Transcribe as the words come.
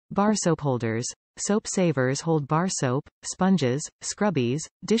Bar soap holders. Soap savers hold bar soap, sponges, scrubbies,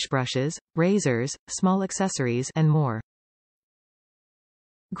 dish brushes, razors, small accessories and more.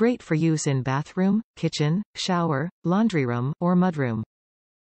 Great for use in bathroom, kitchen, shower, laundry room, or mudroom.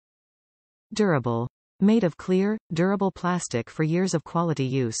 Durable. Made of clear, durable plastic for years of quality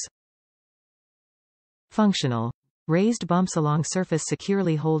use. Functional. Raised bumps along surface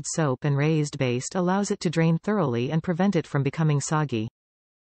securely hold soap and raised base allows it to drain thoroughly and prevent it from becoming soggy.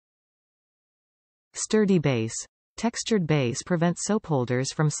 Sturdy base. Textured base prevents soap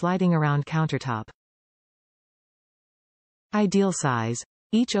holders from sliding around countertop. Ideal size.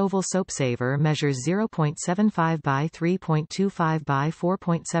 Each oval soap saver measures 0.75 by 3.25 by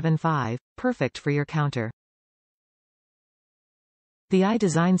 4.75, perfect for your counter. The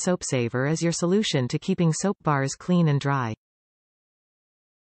iDesign soap saver is your solution to keeping soap bars clean and dry.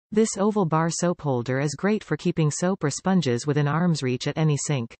 This oval bar soap holder is great for keeping soap or sponges within arm's reach at any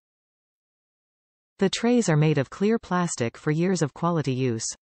sink. The trays are made of clear plastic for years of quality use.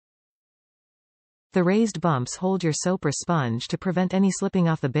 The raised bumps hold your soap or sponge to prevent any slipping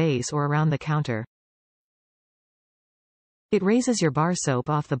off the base or around the counter. It raises your bar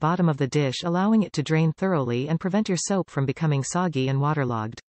soap off the bottom of the dish, allowing it to drain thoroughly and prevent your soap from becoming soggy and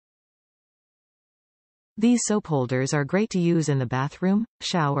waterlogged. These soap holders are great to use in the bathroom,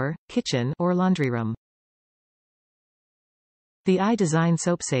 shower, kitchen, or laundry room. The iDesign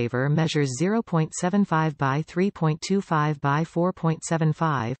soap saver measures 0.75 by 3.25 by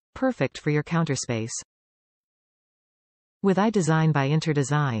 4.75, perfect for your counter space. With iDesign by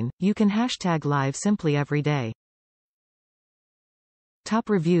InterDesign, you can hashtag live simply every day. Top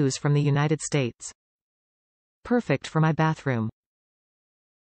reviews from the United States. Perfect for my bathroom.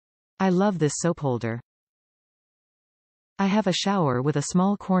 I love this soap holder. I have a shower with a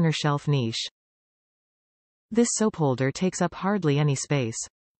small corner shelf niche. This soap holder takes up hardly any space.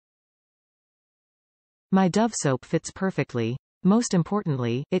 My Dove soap fits perfectly. Most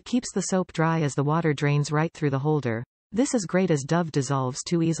importantly, it keeps the soap dry as the water drains right through the holder. This is great as Dove dissolves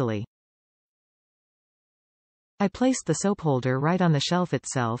too easily. I placed the soap holder right on the shelf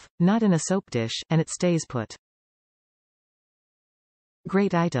itself, not in a soap dish, and it stays put.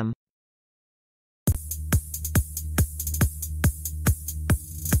 Great item.